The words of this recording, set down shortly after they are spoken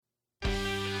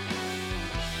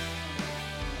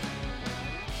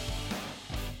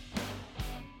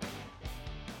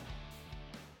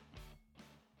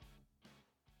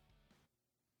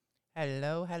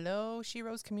Hello, hello, She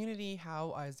Rose community.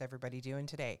 How is everybody doing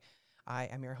today? I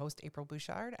am your host, April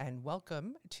Bouchard, and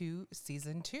welcome to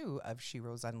season 2 of She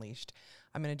Rose Unleashed.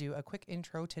 I'm going to do a quick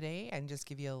intro today and just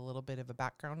give you a little bit of a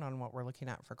background on what we're looking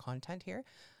at for content here.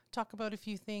 Talk about a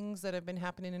few things that have been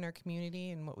happening in our community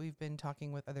and what we've been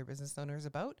talking with other business owners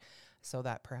about, so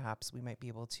that perhaps we might be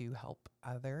able to help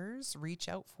others reach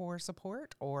out for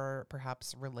support or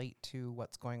perhaps relate to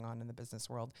what's going on in the business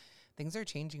world. Things are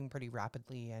changing pretty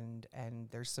rapidly, and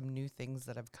there's some new things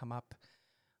that have come up.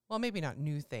 Well, maybe not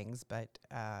new things, but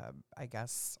I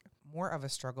guess more of a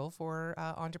struggle for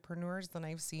entrepreneurs than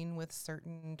I've seen with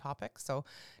certain topics. So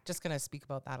just going to speak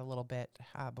about that a little bit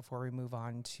before we move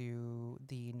on to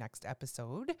the next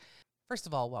episode. First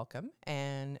of all, welcome,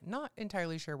 and not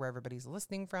entirely sure where everybody's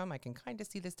listening from. I can kind of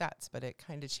see the stats, but it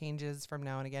kind of changes from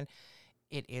now and again.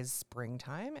 It is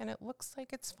springtime, and it looks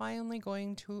like it's finally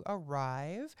going to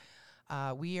arrive.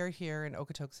 We are here in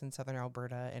Okotoks in southern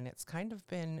Alberta, and it's kind of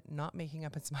been not making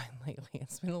up its mind lately.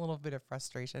 It's been a little bit of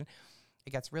frustration. It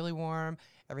gets really warm,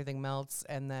 everything melts,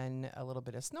 and then a little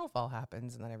bit of snowfall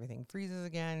happens, and then everything freezes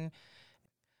again.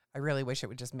 I really wish it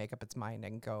would just make up its mind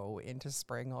and go into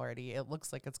spring already. It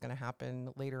looks like it's going to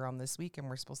happen later on this week, and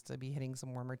we're supposed to be hitting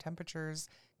some warmer temperatures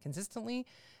consistently.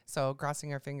 So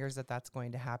crossing our fingers that that's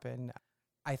going to happen.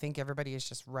 I think everybody is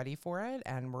just ready for it,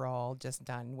 and we're all just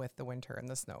done with the winter and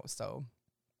the snow. So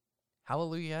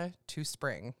hallelujah to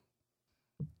spring.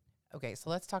 Okay, so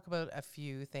let's talk about a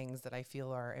few things that I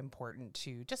feel are important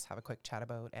to just have a quick chat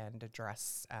about and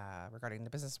address regarding the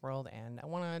business world. And I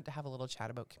want to have a little chat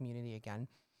about community again.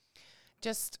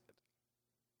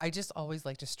 I just always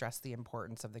like to stress the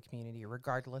importance of the community,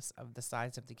 regardless of the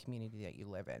size of the community that you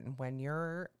live in. When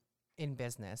you're in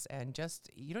business, and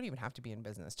you don't even have to be in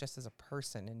business, just as a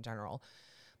person in general,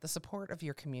 the support of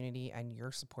your community and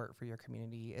your support for your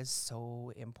community is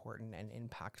so important and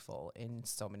impactful in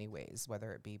so many ways,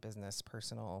 whether it be business,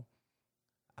 personal,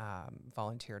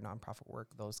 volunteer, nonprofit work,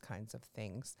 those kinds of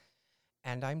things.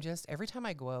 And every time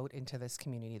I go out into this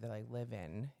community that I live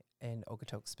in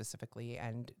Okotoks specifically,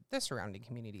 and the surrounding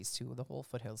communities too, the whole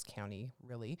Foothills County,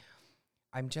 really,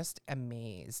 I'm just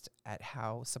amazed at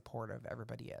how supportive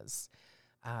everybody is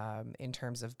in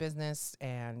terms of business.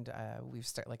 And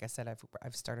like I said,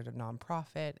 I've started a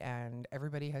nonprofit, and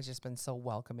everybody has just been so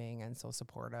welcoming and so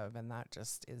supportive. And that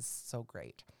just is so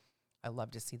great. I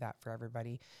love to see that for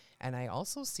everybody. And I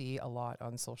also see a lot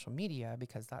on social media,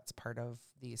 because that's part of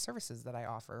the services that I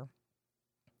offer.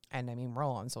 And I mean, we're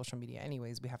all on social media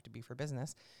anyways. We have to be for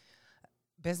business.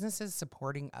 Businesses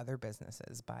supporting other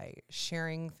businesses by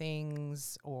sharing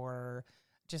things or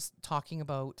just talking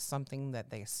about something that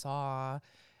they saw,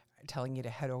 telling you to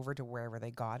head over to wherever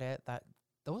they got it.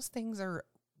 Those things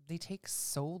they take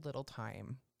so little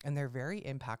time, and they're very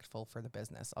impactful for the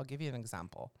business. I'll give you an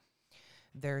example.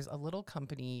 There's a little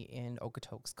company in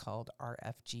Okotoks called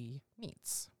RFG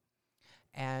Meats,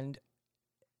 and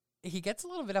he gets a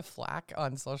little bit of flack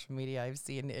on social media. I've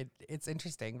seen it. It's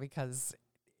interesting because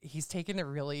he's taken a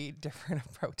really different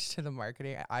approach to the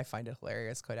marketing. I find it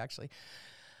hilarious, quite actually.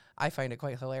 I find it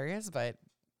quite hilarious, but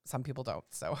some people don't.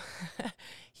 So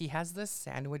he has this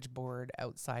sandwich board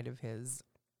outside of his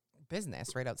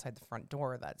business, right outside the front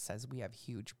door, that says, "We have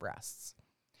huge breasts."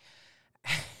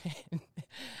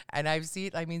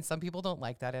 And some people don't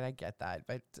like that, and I get that,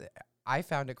 but I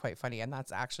found it quite funny. And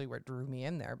that's actually what drew me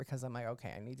in there, because I'm like,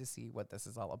 okay, I need to see what this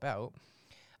is all about.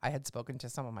 I had spoken to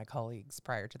some of my colleagues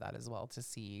prior to that as well to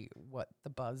see what the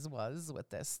buzz was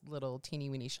with this little teeny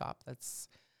weeny shop that's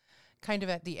kind of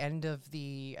at the end of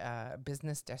the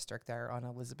business district there on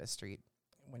Elizabeth Street,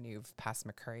 when you've passed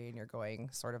McCurry and you're going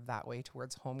sort of that way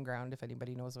towards home ground, if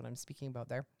anybody knows what I'm speaking about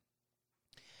there.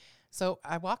 So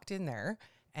I walked in there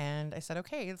and I said,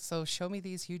 okay, so show me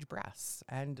these huge breasts.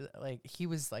 And he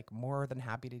was more than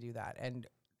happy to do that. And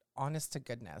honest to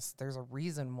goodness, there's a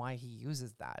reason why he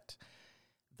uses that.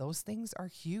 Those things are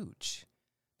huge.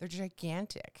 They're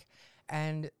gigantic.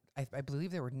 And I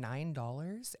believe they were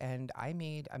 $9, and I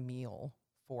made a meal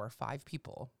for 5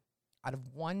 people out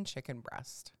of one chicken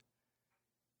breast.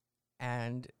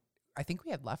 And I think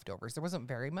we had leftovers. There wasn't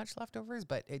very much leftovers,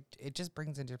 but it just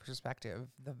brings into perspective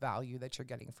the value that you're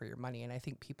getting for your money. And I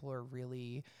think people are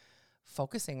really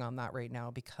focusing on that right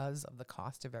now because of the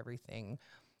cost of everything,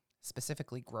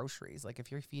 specifically groceries. Like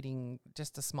if you're feeding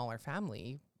just a smaller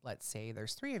family, let's say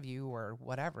there's 3 of you or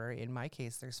whatever. In my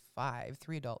case, there's 5,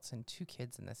 3 adults and 2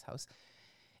 kids in this house.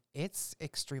 It's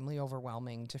extremely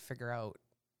overwhelming to figure out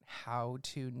how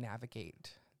to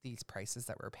navigate these prices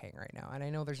that we're paying right now. And I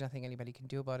know there's nothing anybody can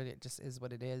do about it. It just is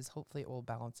what it is. Hopefully it will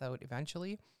balance out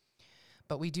eventually.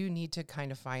 But we do need to kind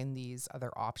of find these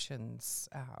other options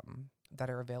that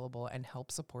are available and help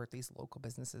support these local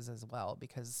businesses as well,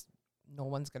 because no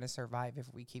one's going to survive if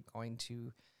we keep going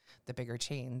to the bigger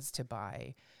chains to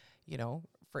buy, you know,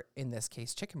 for in this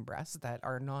case, chicken breasts that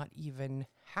are not even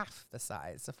half the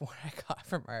size of what I got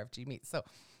from RFG Meats. So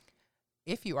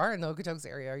if you are in the Okotoks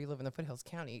area or you live in the Foothills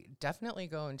County, definitely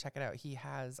go and check it out. He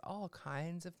has all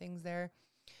kinds of things there.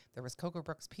 There was Coco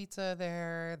Brooks Pizza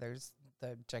there. There's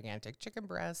the gigantic chicken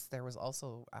breasts. There was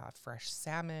also fresh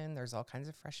salmon. There's all kinds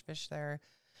of fresh fish there.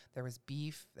 There was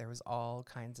beef. There was all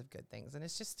kinds of good things. And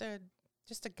it's just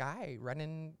a guy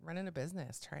running a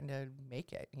business, trying to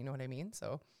make it. You know what I mean?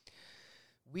 So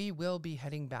we will be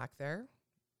heading back there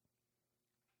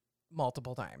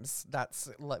multiple times. That's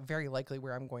very likely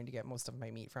where I'm going to get most of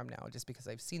my meat from now, just because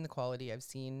I've seen the quality, I've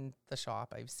seen the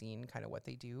shop, I've seen kind of what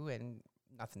they do, and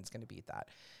nothing's going to beat that.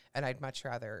 And I'd much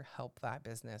rather help that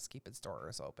business keep its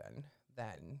doors open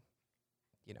than,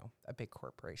 you know, a big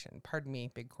corporation. Pardon me,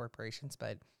 big corporations,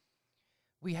 but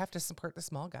we have to support the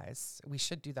small guys. We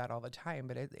should do that all the time,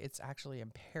 but it's actually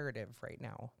imperative right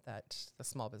now that the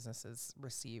small businesses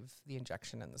receive the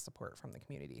injection and the support from the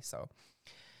community. So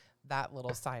that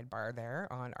little sidebar there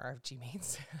on RFG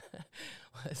Meats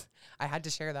was, I had to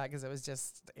share that because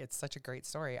it's such a great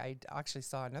story. I actually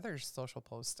saw another social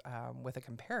post with a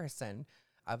comparison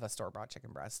of a store-bought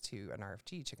chicken breast to an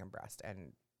RFG chicken breast,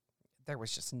 and there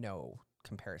was just no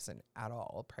comparison at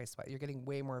all price-wise. You're getting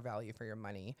way more value for your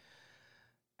money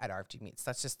at RFG Meats.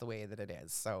 That's just the way that it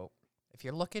is. So if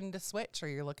you're looking to switch, or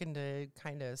you're looking to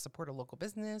kind of support a local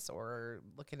business, or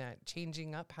looking at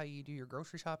changing up how you do your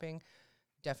grocery shopping,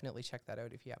 definitely check that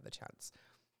out if you have the chance.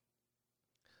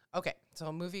 Okay,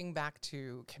 so moving back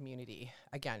to community.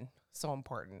 Again, so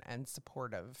important and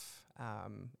supportive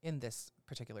in this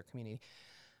particular community.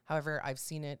 However, I've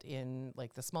seen it in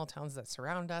like the small towns that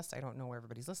surround us. I don't know where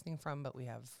everybody's listening from, but we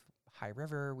have High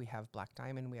River, we have Black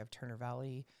Diamond, we have Turner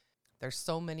Valley. There's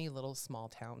so many little small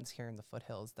towns here in the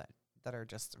foothills that are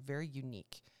just very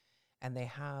unique, and they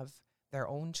have their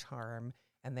own charm,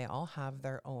 and they all have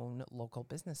their own local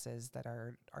businesses that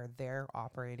are there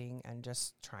operating and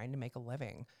just trying to make a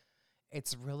living.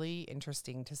 It's really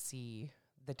interesting to see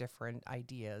the different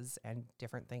ideas and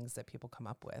different things that people come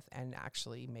up with and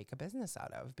actually make a business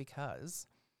out of, because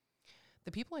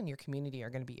the people in your community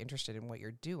are going to be interested in what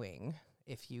you're doing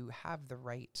if you have the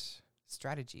right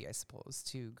strategy, I suppose,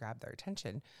 to grab their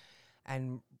attention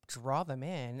and draw them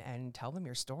in and tell them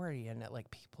your story. And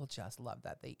people just love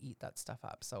that. They eat that stuff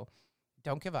up. So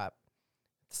don't give up.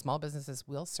 Small businesses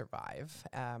will survive.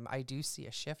 I do see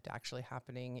a shift actually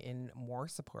happening in more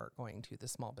support going to the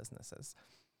small businesses,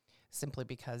 simply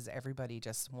because everybody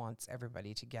just wants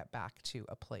everybody to get back to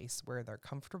a place where they're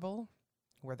comfortable,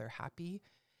 where they're happy.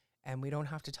 And we don't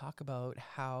have to talk about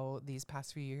how these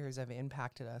past few years have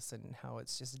impacted us and how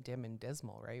it's just dim and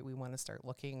dismal, right? We want to start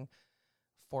looking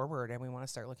forward, and we want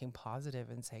to start looking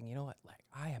positive and saying, you know what,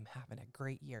 I am having a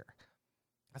great year.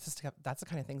 That's the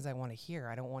kind of things I want to hear.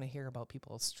 I don't want to hear about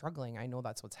people struggling. I know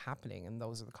that's what's happening, and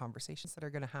those are the conversations that are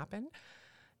going to happen,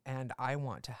 and I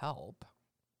want to help.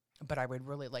 But I would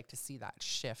really like to see that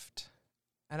shift.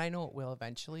 And I know it will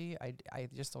eventually. I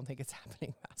just don't think it's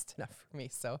happening fast enough for me.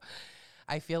 So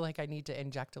I feel like I need to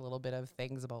inject a little bit of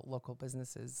things about local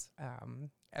businesses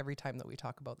every time that we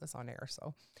talk about this on air.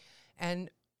 So, and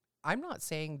I'm not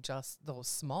saying just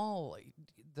those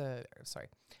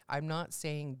I'm not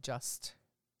saying just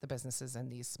the businesses in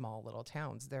these small little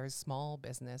towns. There's small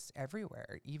business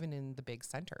everywhere, even in the big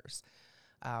centers.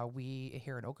 We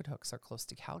here in Okotoks are close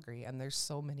to Calgary, and there's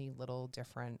so many little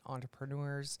different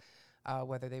entrepreneurs,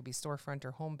 whether they be storefront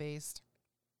or home-based,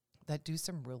 that do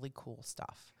some really cool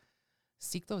stuff.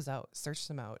 Seek those out, search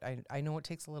them out. I know it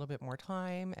takes a little bit more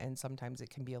time, and sometimes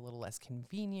it can be a little less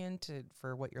convenient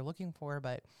for what you're looking for,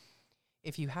 but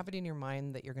if you have it in your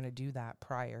mind that you're going to do that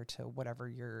prior to whatever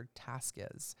your task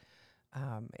is,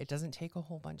 it doesn't take a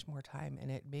whole bunch more time,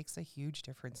 and it makes a huge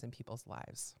difference in people's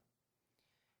lives.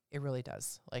 It really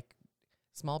does.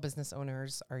 Small business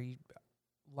owners are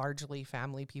largely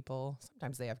family people.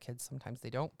 Sometimes they have kids, sometimes they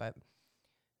don't, but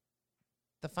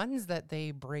the funds that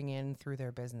they bring in through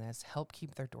their business help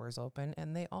keep their doors open,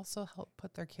 and they also help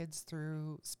put their kids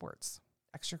through sports,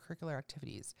 extracurricular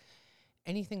activities,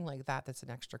 anything like that that's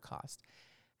an extra cost.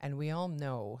 And we all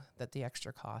know that the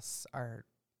extra costs are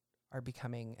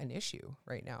becoming an issue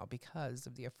right now because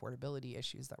of the affordability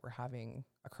issues that we're having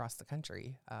across the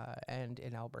country and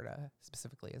in Alberta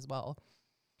specifically as well.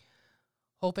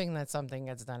 Hoping that something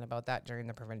gets done about that during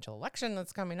the provincial election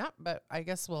that's coming up, but I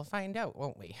guess we'll find out,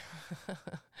 won't we?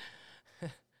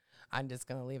 I'm just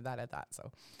going to leave that at that.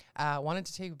 So wanted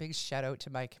to take a big shout out to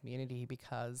my community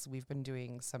because we've been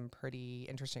doing some pretty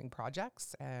interesting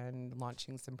projects and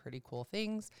launching some pretty cool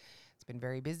things. It's been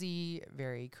very busy,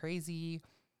 very crazy.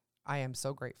 I am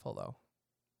so grateful though.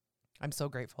 I'm so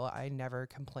grateful. I never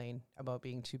complain about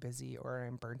being too busy or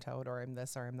I'm burnt out or I'm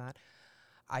this or I'm that.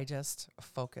 I just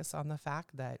focus on the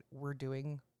fact that we're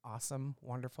doing awesome,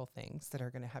 wonderful things that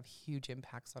are going to have huge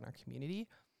impacts on our community.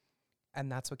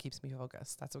 And that's what keeps me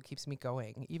focused. That's what keeps me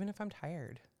going. Even if I'm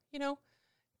tired,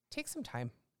 take some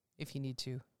time if you need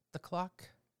to. The clock,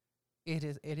 it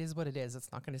is what it is.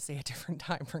 It's not going to say a different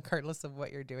time regardless of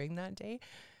what you're doing that day.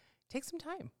 Take some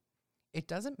time. It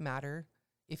doesn't matter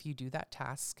if you do that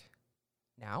task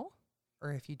now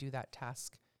or if you do that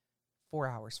task 4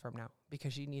 hours from now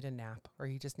because you need a nap or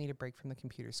you just need a break from the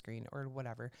computer screen or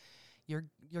whatever.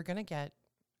 You're going to get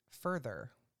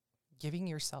further giving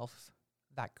yourself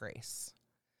that grace.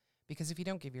 Because if you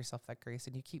don't give yourself that grace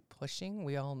and you keep pushing,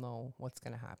 we all know what's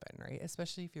going to happen, right?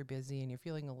 Especially if you're busy and you're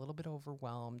feeling a little bit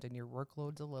overwhelmed and your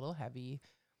workload's a little heavy,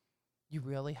 you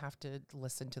really have to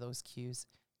listen to those cues.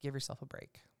 Give yourself a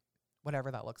break,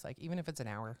 whatever that looks like. Even if it's an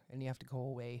hour and you have to go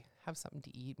away, have something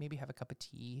to eat, maybe have a cup of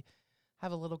tea,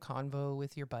 have a little convo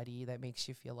with your buddy that makes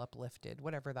you feel uplifted,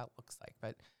 whatever that looks like.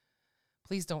 But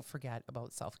please don't forget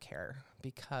about self-care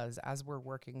because as we're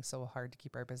working so hard to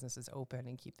keep our businesses open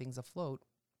and keep things afloat,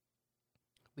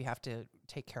 we have to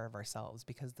take care of ourselves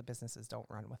because the businesses don't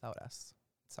run without us.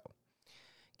 So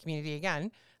community,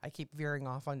 again, I keep veering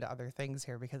off onto other things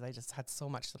here because I just had so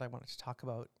much that I wanted to talk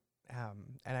about.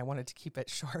 And I wanted to keep it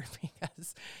short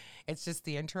because it's just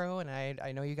the intro. And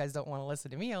I know you guys don't want to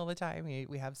listen to me all the time.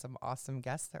 We have some awesome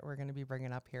guests that we're going to be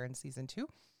bringing up here in season 2.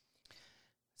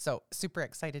 So super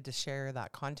excited to share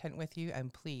that content with you.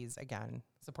 And please, again,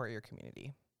 support your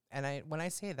community. And when I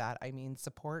say that, I mean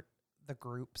support the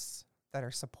groups that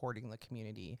are supporting the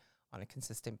community on a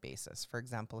consistent basis. For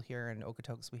example, here in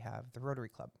Okotoks, we have the Rotary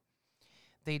Club.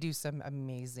 They do some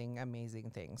amazing,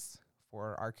 amazing things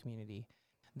for our community.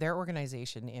 Their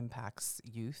organization impacts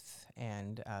youth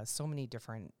and so many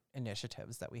different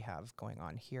initiatives that we have going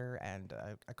on here and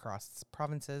across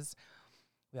provinces.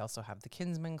 We also have the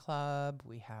Kinsman Club.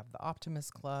 We have the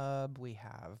Optimist Club. We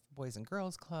have Boys and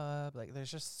Girls Club. Like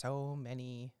there's just so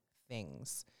many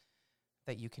things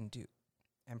that you can do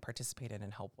and participate in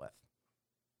and help with.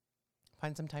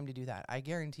 Find some time to do that. I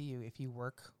guarantee you, if you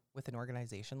work with an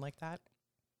organization like that,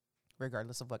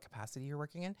 regardless of what capacity you're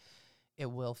working in,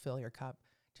 it will fill your cup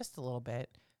just a little bit,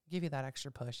 give you that extra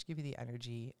push, give you the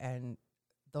energy, and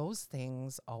those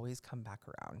things always come back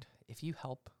around. If you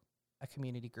help a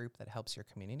community group that helps your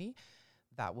community,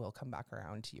 that will come back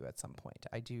around to you at some point.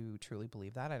 I do truly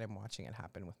believe that, and I'm watching it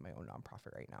happen with my own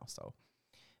nonprofit right now. So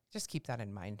just keep that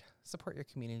in mind. Support your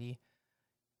community,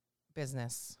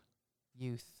 business,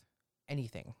 youth,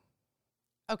 anything.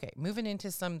 Okay, moving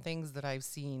into some things that I've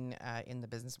seen in the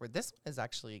business world. This one is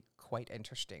actually quite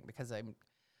interesting because I'm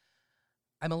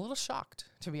a little shocked,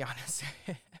 to be honest.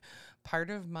 Part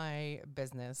of my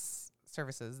business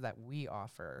services that we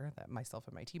offer, that myself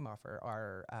and my team offer,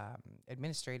 are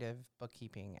administrative,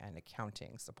 bookkeeping, and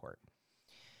accounting support.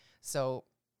 So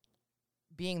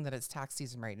being that it's tax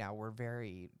season right now, we're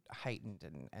very heightened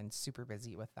and super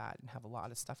busy with that and have a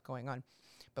lot of stuff going on.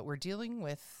 But we're dealing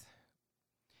with,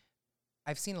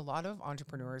 I've seen a lot of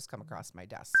entrepreneurs come across my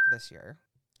desk this year.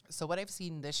 So what I've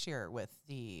seen this year with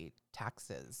the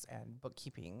taxes and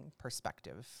bookkeeping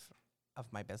perspective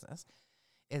of my business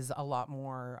is a lot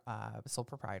more sole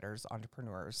proprietors,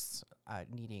 entrepreneurs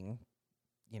needing,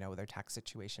 their tax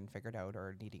situation figured out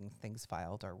or needing things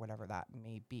filed or whatever that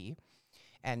may be.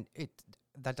 And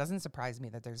that doesn't surprise me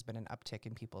that there's been an uptick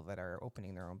in people that are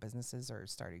opening their own businesses or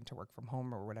starting to work from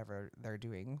home or whatever they're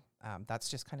doing. That's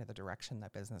just kind of the direction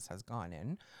that business has gone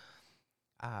in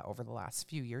over the last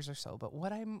few years or so. But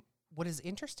what is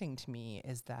interesting to me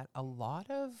is that a lot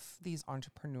of these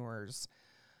entrepreneurs,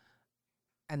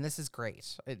 and this is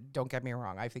great. Don't get me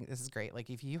wrong. I think this is great.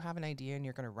 Like if you have an idea and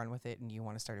you're going to run with it and you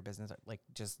want to start a business, like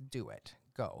just do it.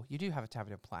 Go. You do have to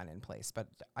have a plan in place, but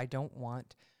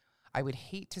I would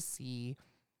hate to see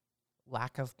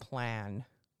lack of plan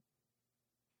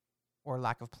or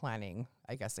lack of planning,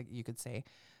 I guess you could say,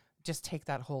 just take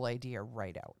that whole idea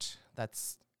right out.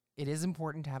 It is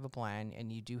important to have a plan,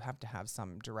 and you do have to have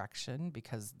some direction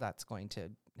because that's going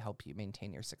to help you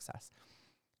maintain your success.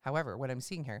 However, what I'm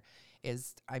seeing here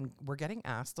is we're getting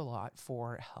asked a lot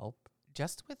for help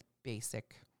just with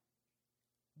basic,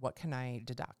 what can I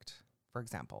deduct, for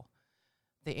example.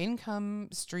 The income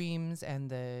streams and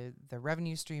the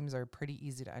revenue streams are pretty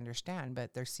easy to understand,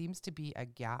 but there seems to be a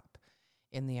gap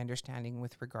in the understanding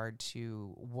with regard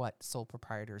to what sole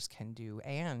proprietors can do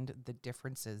and the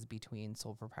differences between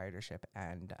sole proprietorship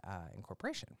and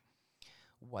incorporation.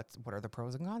 What are the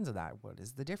pros and cons of that? What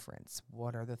is the difference?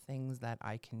 What are the things that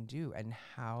I can do? And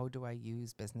how do I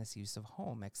use business use of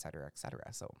home, et cetera, et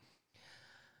cetera? So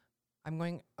I'm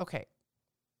going, okay,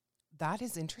 that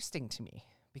is interesting to me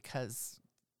because,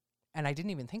 and I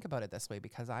didn't even think about it this way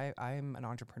because I'm an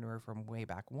entrepreneur from way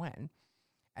back when,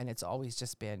 and it's always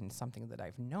just been something that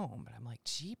I've known, but I'm like,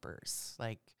 jeepers,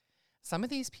 like some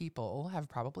of these people have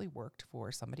probably worked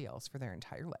for somebody else for their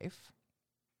entire life.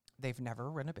 They've never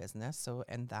run a business. So,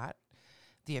 and that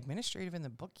the administrative and the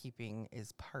bookkeeping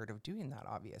is part of doing that,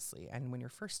 obviously. And when you're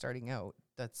first starting out,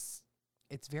 it's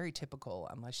very typical,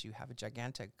 unless you have a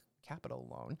gigantic capital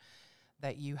loan,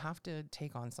 that you have to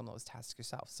take on some of those tasks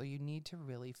yourself. So you need to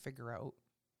really figure out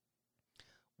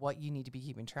what you need to be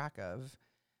keeping track of,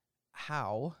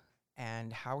 how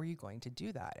are you going to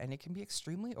do that? And it can be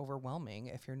extremely overwhelming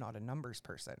if you're not a numbers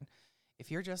person. If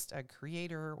you're just a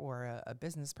creator or a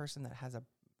business person that has a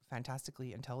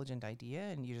fantastically intelligent idea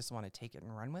and you just want to take it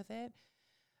and run with it,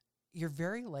 you're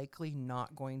very likely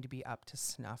not going to be up to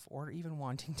snuff or even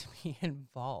wanting to be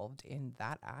involved in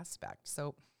that aspect.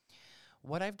 So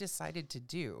what I've decided to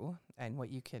do, and what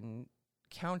you can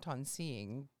count on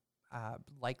seeing,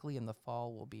 likely in the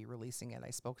fall, we'll be releasing it.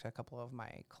 I spoke to a couple of my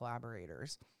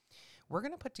collaborators. We're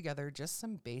going to put together just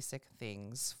some basic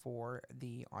things for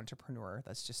the entrepreneur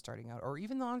that's just starting out, or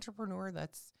even the entrepreneur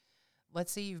that's,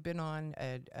 let's say you've been on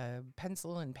a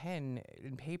pencil and pen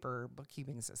and paper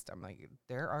bookkeeping system. Like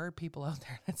there are people out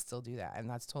there that still do that, and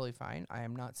that's totally fine. I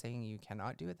am not saying you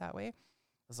cannot do it that way.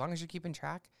 As long as you're keeping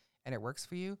track and it works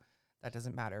for you, that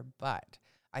doesn't matter. But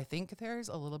I think there's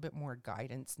a little bit more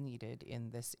guidance needed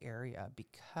in this area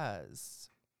because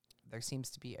there seems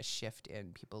to be a shift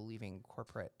in people leaving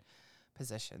corporate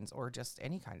positions or just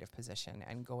any kind of position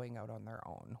and going out on their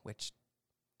own, which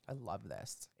I love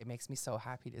this. It makes me so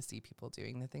happy to see people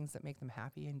doing the things that make them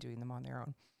happy and doing them on their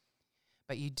own.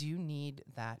 But you do need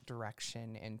that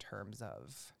direction in terms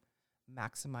of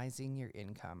maximizing your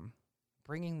income,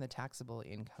 bringing the taxable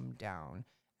income down.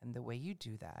 And the way you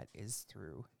do that is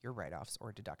through your write-offs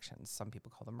or deductions. Some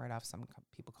people call them write-offs, some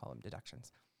people call them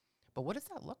deductions. But what does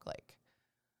that look like?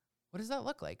 What does that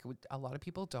look like? A lot of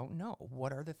people don't know.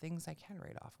 What are the things I can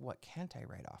write off? What can't I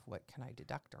write off? What can I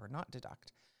deduct or not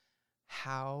deduct?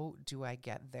 How do I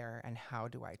get there and how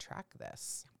do I track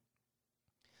this?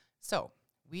 So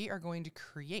we are going to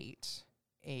create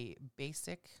a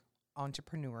basic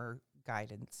entrepreneur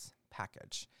guidance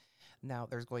package. Now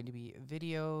there's going to be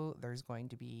video, there's going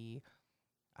to be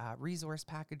resource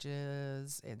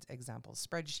packages, example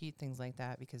spreadsheet, things like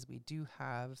that, because we do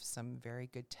have some very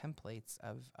good templates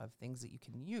of things that you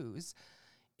can use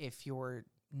if you're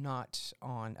not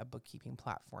on a bookkeeping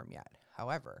platform yet.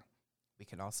 However, we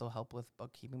can also help with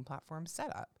bookkeeping platform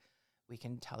setup. We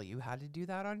can tell you how to do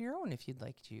that on your own if you'd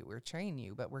like to, or train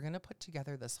you, but we're going to put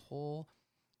together this whole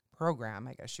program,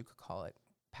 I guess you could call it,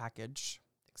 package,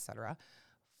 etc.,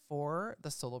 for the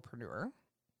solopreneur.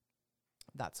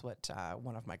 That's what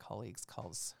one of my colleagues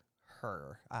calls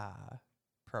her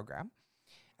program,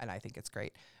 and I think it's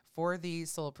great. For the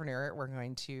solopreneur, we're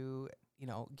going to,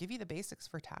 give you the basics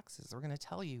for taxes. We're going to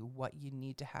tell you what you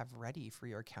need to have ready for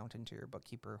your accountant or your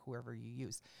bookkeeper, whoever you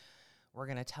use. We're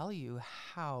going to tell you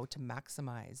how to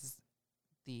maximize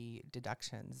the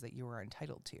deductions that you are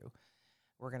entitled to.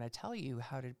 We're going to tell you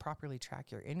how to properly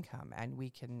track your income, and we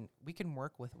can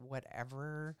work with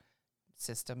whatever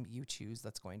system you choose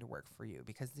that's going to work for you,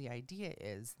 because the idea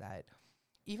is that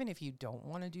even if you don't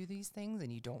want to do these things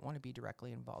and you don't want to be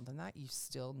directly involved in that, you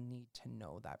still need to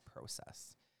know that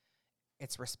process.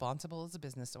 It's responsible as a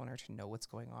business owner to know what's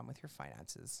going on with your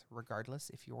finances, regardless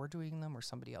if you're doing them or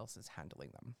somebody else is handling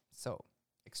them. So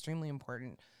extremely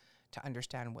important to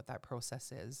understand what that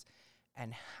process is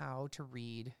and how to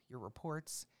read your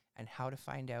reports and how to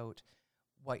find out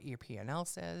what your P&L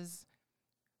says.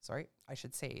 Sorry, I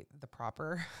should say the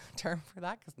proper term for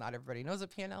that, because not everybody knows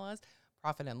what P&L is.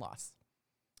 Profit and loss.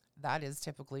 That is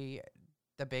typically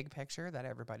the big picture that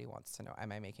everybody wants to know.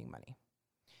 Am I making money?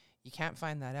 You can't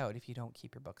find that out if you don't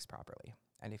keep your books properly.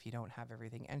 And if you don't have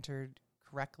everything entered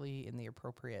correctly in the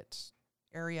appropriate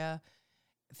area,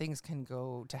 things can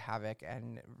go to havoc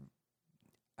and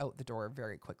out the door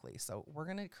very quickly. So we're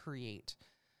going to create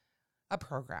a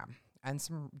program and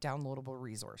some downloadable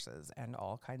resources and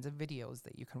all kinds of videos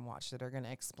that you can watch that are going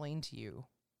to explain to you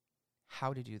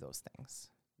how to do those things,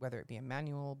 whether it be a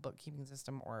manual bookkeeping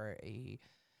system or a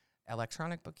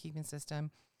electronic bookkeeping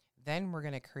system. Then we're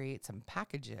going to create some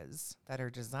packages that are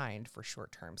designed for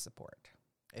short-term support,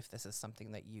 if this is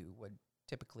something that you would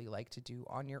typically like to do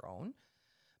on your own,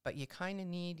 but you kind of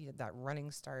need that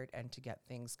running start and to get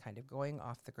things kind of going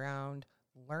off the ground,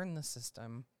 learn the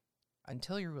system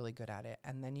until you're really good at it,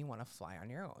 and then you want to fly on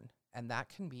your own. And that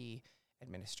can be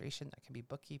administration, that can be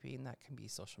bookkeeping, that can be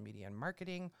social media and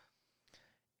marketing,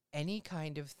 any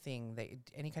kind of thing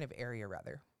any kind of area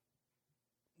rather,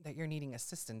 that you're needing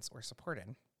assistance or support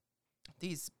in.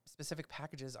 These specific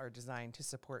packages are designed to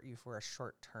support you for a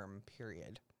short-term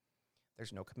period.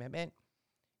 There's no commitment.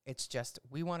 It's just,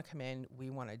 we want to come in, we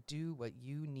want to do what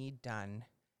you need done,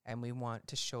 and we want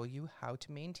to show you how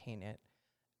to maintain it,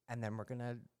 and then we're going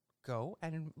to go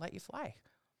and let you fly.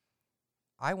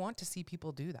 I want to see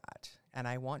people do that, and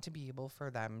I want to be able for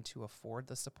them to afford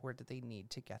the support that they need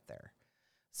to get there.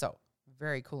 So,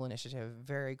 very cool initiative,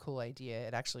 very cool idea.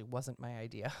 It actually wasn't my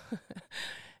idea.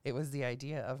 It was the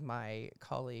idea of my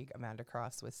colleague, Amanda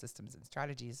Cross, with Systems and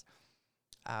Strategies,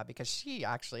 because she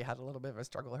actually had a little bit of a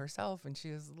struggle herself, and she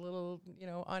was a little,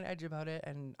 on edge about it.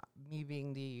 And me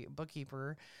being the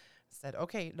bookkeeper said,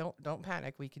 okay, don't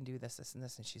panic. We can do this, this, and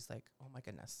this. And she's like, oh my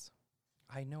goodness,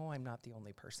 I know I'm not the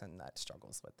only person that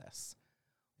struggles with this.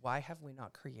 Why have we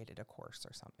not created a course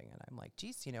or something? And I'm like,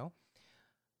 geez,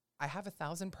 I have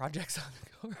 1,000 projects on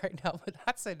the go right now, but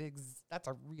that's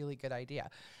a really good idea.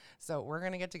 So we're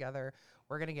going to get together.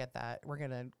 We're going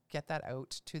to get that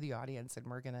out to the audience, and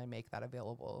we're going to make that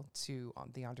available to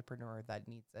the entrepreneur that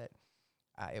needs it.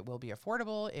 It will be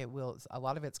affordable. A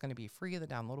lot of it's going to be free, the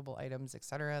downloadable items,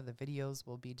 etc. The videos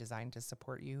will be designed to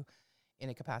support you in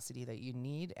a capacity that you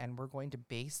need. And we're going to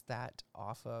base that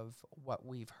off of what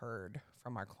we've heard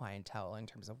from our clientele in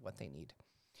terms of what they need.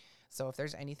 So if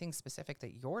there's anything specific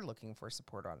that you're looking for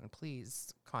support on,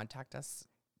 please contact us,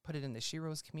 put it in the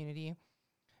Sheroes community.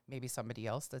 Maybe somebody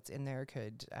else that's in there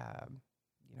could,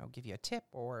 give you a tip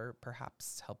or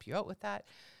perhaps help you out with that.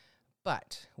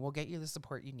 But we'll get you the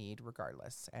support you need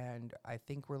regardless. And I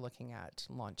think we're looking at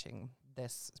launching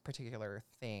this particular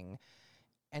thing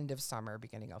end of summer,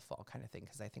 beginning of fall kind of thing,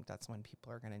 because I think that's when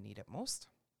people are going to need it most.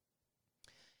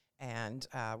 And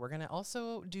we're going to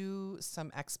also do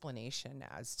some explanation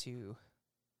as to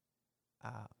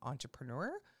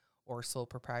entrepreneur or sole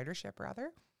proprietorship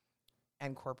rather,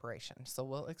 and corporation. So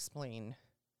we'll explain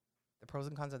the pros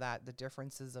and cons of that, the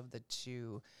differences of the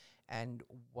two, and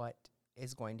what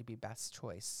is going to be best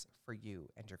choice for you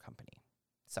and your company.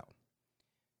 So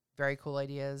very cool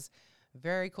ideas,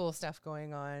 very cool stuff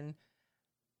going on.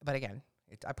 But again,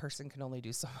 a person can only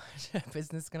do so much. A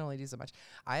business can only do so much.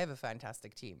 I have a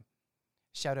fantastic team.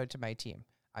 Shout out to my team.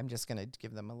 I'm just going to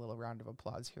give them a little round of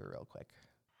applause here real quick.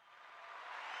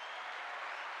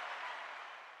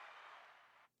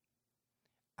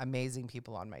 Amazing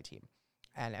people on my team,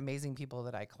 and amazing people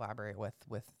that I collaborate with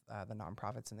the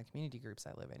nonprofits and the community groups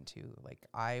I live in too. Like,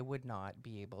 I would not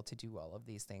be able to do all of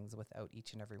these things without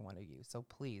each and every one of you. So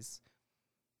please,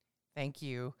 thank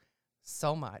you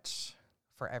so much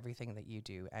for everything that you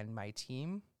do. And my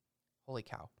team, holy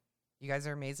cow, you guys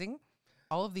are amazing.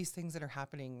 All of these things that are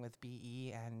happening with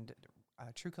BE and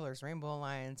True Colors Rainbow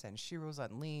Alliance and Sheroes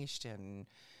Unleashed and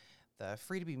the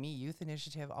Free to Be Me Youth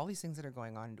Initiative, all these things that are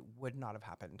going on would not have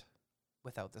happened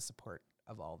without the support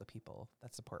of all the people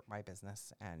that support my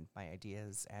business and my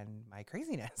ideas and my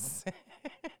craziness.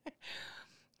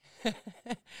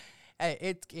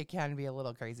 It can be a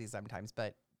little crazy sometimes,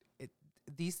 but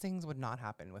these things would not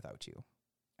happen without you.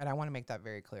 And I want to make that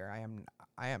very clear.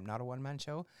 I am not a one-man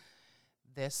show.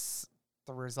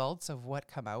 The results of what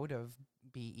come out of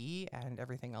BE and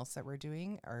everything else that we're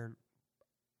doing are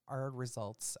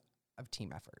results of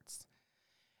team efforts.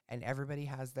 And everybody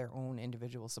has their own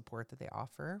individual support that they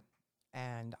offer.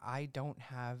 And I don't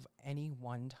have any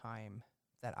one time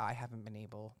that I haven't been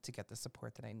able to get the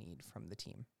support that I need from the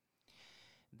team.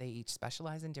 They each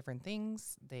specialize in different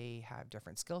things. They have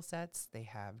different skill sets. They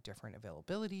have different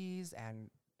availabilities. And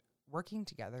working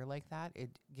together like that,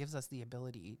 it gives us the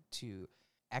ability to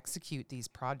execute these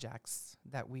projects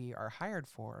that we are hired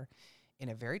for in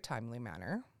a very timely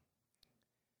manner,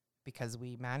 because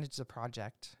we manage the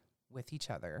project with each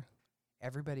other.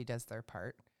 Everybody does their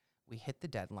part. We hit the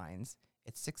deadlines.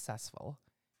 It's successful.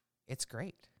 It's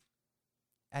great.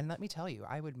 And let me tell you,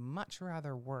 I would much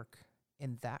rather work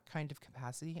in that kind of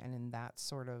capacity and in that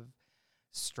sort of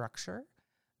structure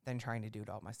than trying to do it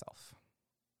all myself.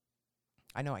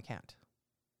 I know I can't.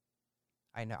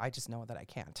 I just know that I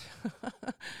can't.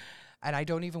 And I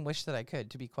don't even wish that I could,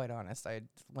 to be quite honest.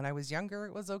 When I was younger,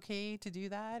 it was okay to do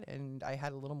that, and I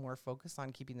had a little more focus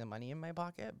on keeping the money in my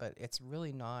pocket, but it's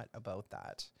really not about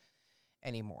that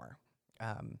anymore.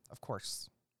 Of course,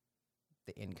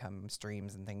 the income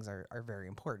streams and things are very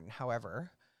important.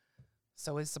 However,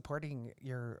 so is supporting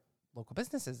your local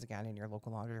businesses again and your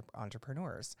local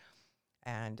entrepreneurs.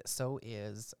 And so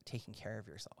is taking care of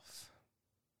yourself.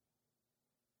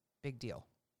 Big deal.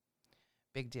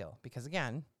 Big deal. Because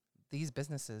again, these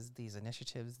businesses, these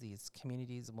initiatives, these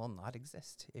communities will not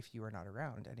exist if you are not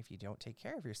around. And if you don't take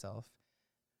care of yourself,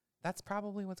 that's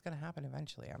probably what's going to happen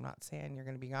eventually. I'm not saying you're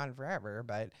going to be gone forever,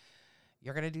 but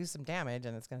you're going to do some damage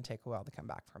and it's going to take a while to come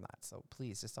back from that. So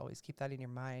please just always keep that in your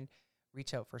mind.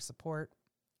 Reach out for support,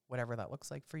 whatever that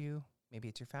looks like for you. Maybe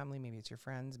it's your family, maybe it's your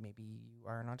friends, maybe you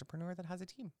are an entrepreneur that has a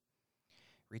team.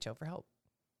 Reach out for help.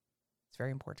 It's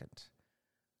very important.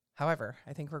 However,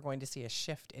 I think we're going to see a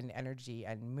shift in energy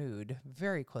and mood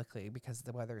very quickly because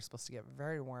the weather is supposed to get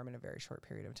very warm in a very short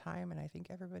period of time. And I think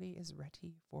everybody is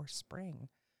ready for spring.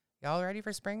 Y'all ready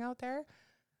for spring out there?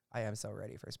 I am so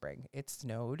ready for spring. It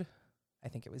snowed. I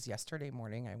think it was yesterday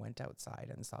morning. I went outside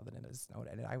and saw that it had snowed,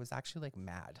 and I was actually like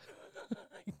mad.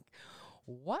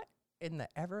 What in the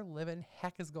ever living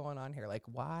heck is going on here? Like,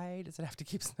 why does it have to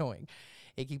keep snowing?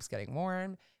 It keeps getting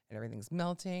warm and everything's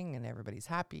melting and everybody's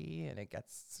happy and it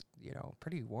gets,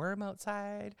 pretty warm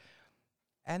outside.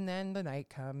 And then the night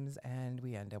comes and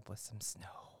we end up with some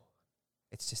snow.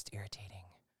 It's just irritating.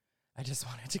 I just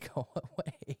want it to go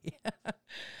away.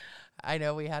 I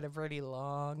know we had a pretty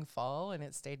long fall and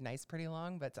it stayed nice pretty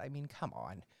long, but I mean, come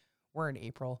on. We're in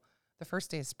April. The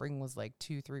first day of spring was like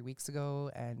 2-3 weeks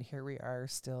ago, and here we are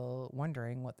still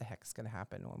wondering what the heck's going to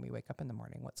happen when we wake up in the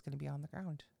morning. What's going to be on the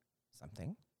ground?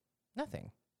 Something? Nothing.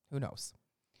 Who knows?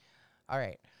 All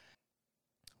right.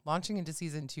 Launching into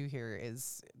season 2 here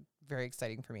is very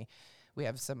exciting for me. We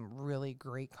have some really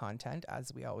great content,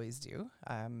 as we always do.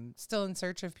 Still in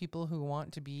search of people who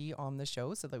want to be on the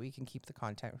show so that we can keep the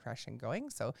content fresh and going.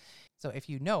 So if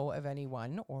you know of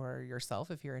anyone or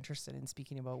yourself, if you're interested in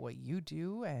speaking about what you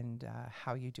do and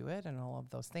how you do it and all of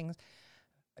those things,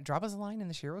 drop us a line in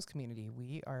the Sheroes community.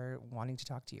 We are wanting to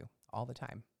talk to you all the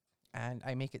time. And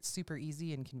I make it super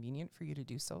easy and convenient for you to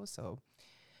do so. So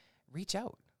reach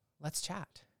out. Let's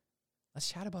chat. Let's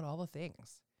chat about all the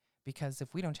things. Because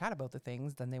if we don't chat about the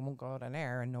things, then they won't go out on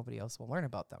air and nobody else will learn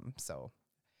about them. So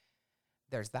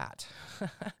there's that.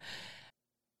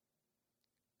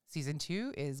 Season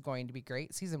 2 is going to be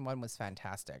great. Season 1 was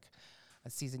fantastic.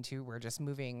 Season 2, we're just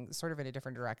moving sort of in a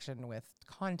different direction with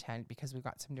content because we've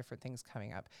got some different things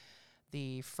coming up.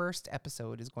 The first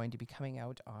episode is going to be coming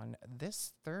out on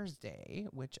this Thursday,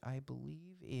 which I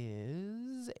believe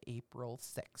is April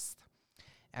 6th.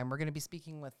 And we're going to be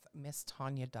speaking with Miss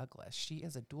Tanya Douglas. She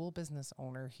is a dual business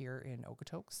owner here in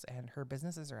Okotoks, and her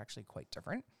businesses are actually quite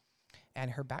different.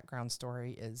 And her background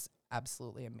story is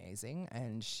absolutely amazing,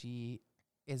 and she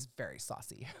is very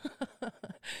saucy.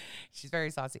 She's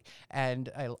very saucy, and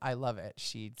I love it.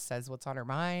 She says what's on her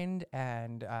mind,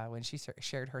 and when she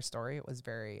shared her story, it was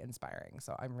very inspiring.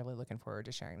 So I'm really looking forward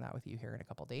to sharing that with you here in a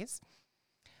couple days.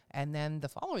 And then the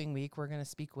following week, we're going to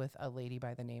speak with a lady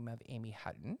by the name of Amy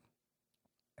Hutton.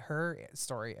 Her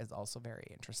story is also very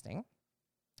interesting.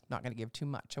 Not going to give too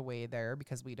much away there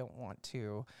because we don't want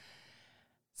to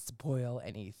spoil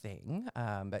anything.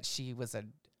 But she was a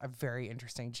very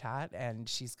interesting chat, and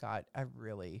she's got a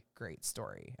really great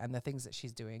story. And the things that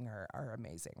she's doing are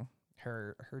amazing.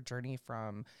 Her journey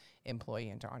from employee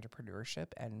into entrepreneurship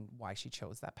and why she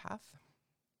chose that path.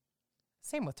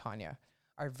 Same with Tanya.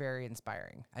 Are very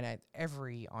inspiring. And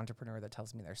every entrepreneur that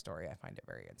tells me their story, I find it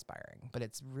very inspiring. But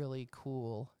it's really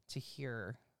cool to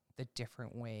hear the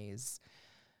different ways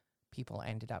people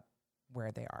ended up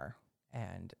where they are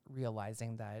and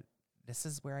realizing that this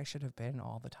is where I should have been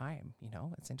all the time.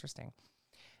 It's interesting.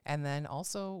 And then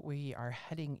also we are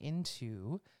heading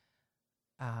into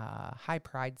high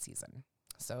Pride season.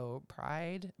 So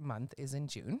Pride month is in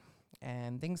June,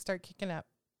 and things start kicking up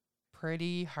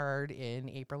pretty hard in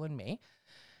April and May,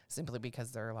 simply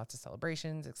because there are lots of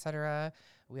celebrations, etc.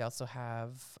 We also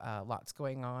have lots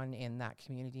going on in that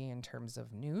community in terms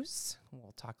of news.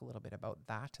 We'll talk a little bit about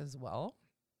that as well.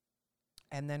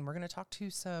 And then we're going to talk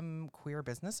to some queer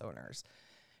business owners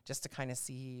just to kind of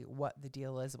see what the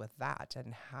deal is with that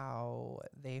and how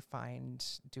they find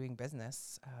doing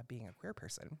business being a queer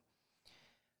person.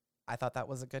 I thought that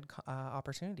was a good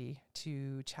opportunity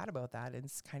to chat about that and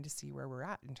kind of see where we're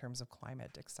at in terms of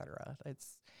climate, etc.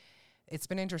 It's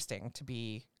been interesting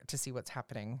to see what's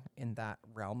happening in that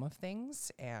realm of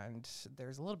things, and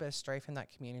there's a little bit of strife in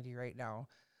that community right now.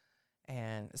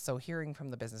 And so hearing from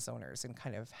the business owners and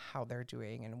kind of how they're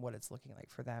doing and what it's looking like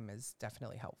for them is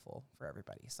definitely helpful for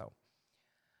everybody. So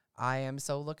I am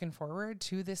so looking forward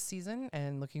to this season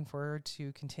and looking forward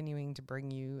to continuing to bring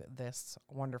you this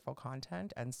wonderful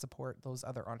content and support those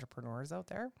other entrepreneurs out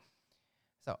there.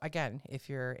 So again, if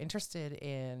you're interested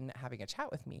in having a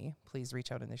chat with me, please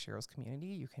reach out in the Sheroes community.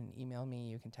 You can email me,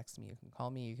 you can text me, you can call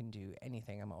me, you can do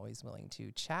anything. I'm always willing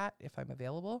to chat if I'm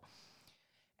available.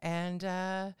 And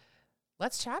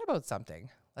let's chat about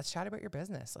something. Let's chat about your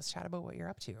business. Let's chat about what you're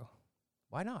up to.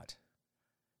 Why not?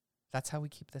 That's how we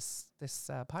keep this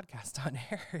podcast on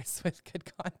air, is with good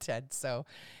content. So,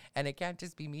 and it can't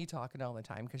just be me talking all the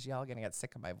time, because y'all going to get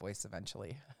sick of my voice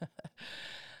eventually.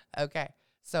 Okay.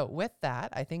 So with that,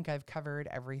 I think I've covered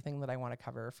everything that I want to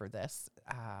cover for this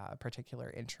particular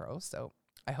intro. So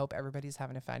I hope everybody's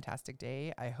having a fantastic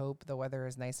day. I hope the weather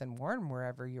is nice and warm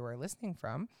wherever you are listening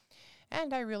from.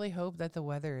 And I really hope that the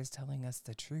weather is telling us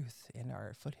the truth in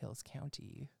our Foothills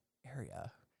County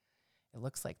area. It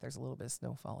looks like there's a little bit of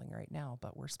snow falling right now,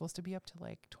 but we're supposed to be up to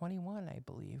like 21, I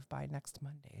believe, by next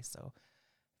Monday. So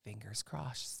fingers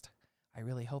crossed. I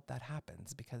really hope that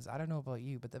happens, because I don't know about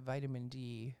you, but the vitamin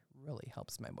D really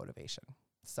helps my motivation.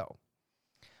 So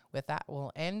with that,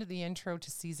 we'll end the intro to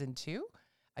season 2.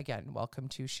 Again, welcome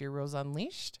to Sheroes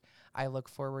Unleashed. I look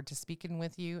forward to speaking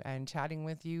with you and chatting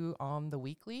with you on the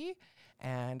weekly.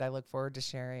 And I look forward to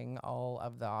sharing all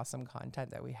of the awesome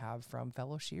content that we have from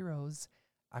fellow Sheroes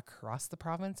across the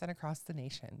province and across the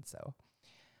nation. So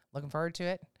looking forward to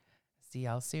it. See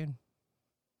y'all soon.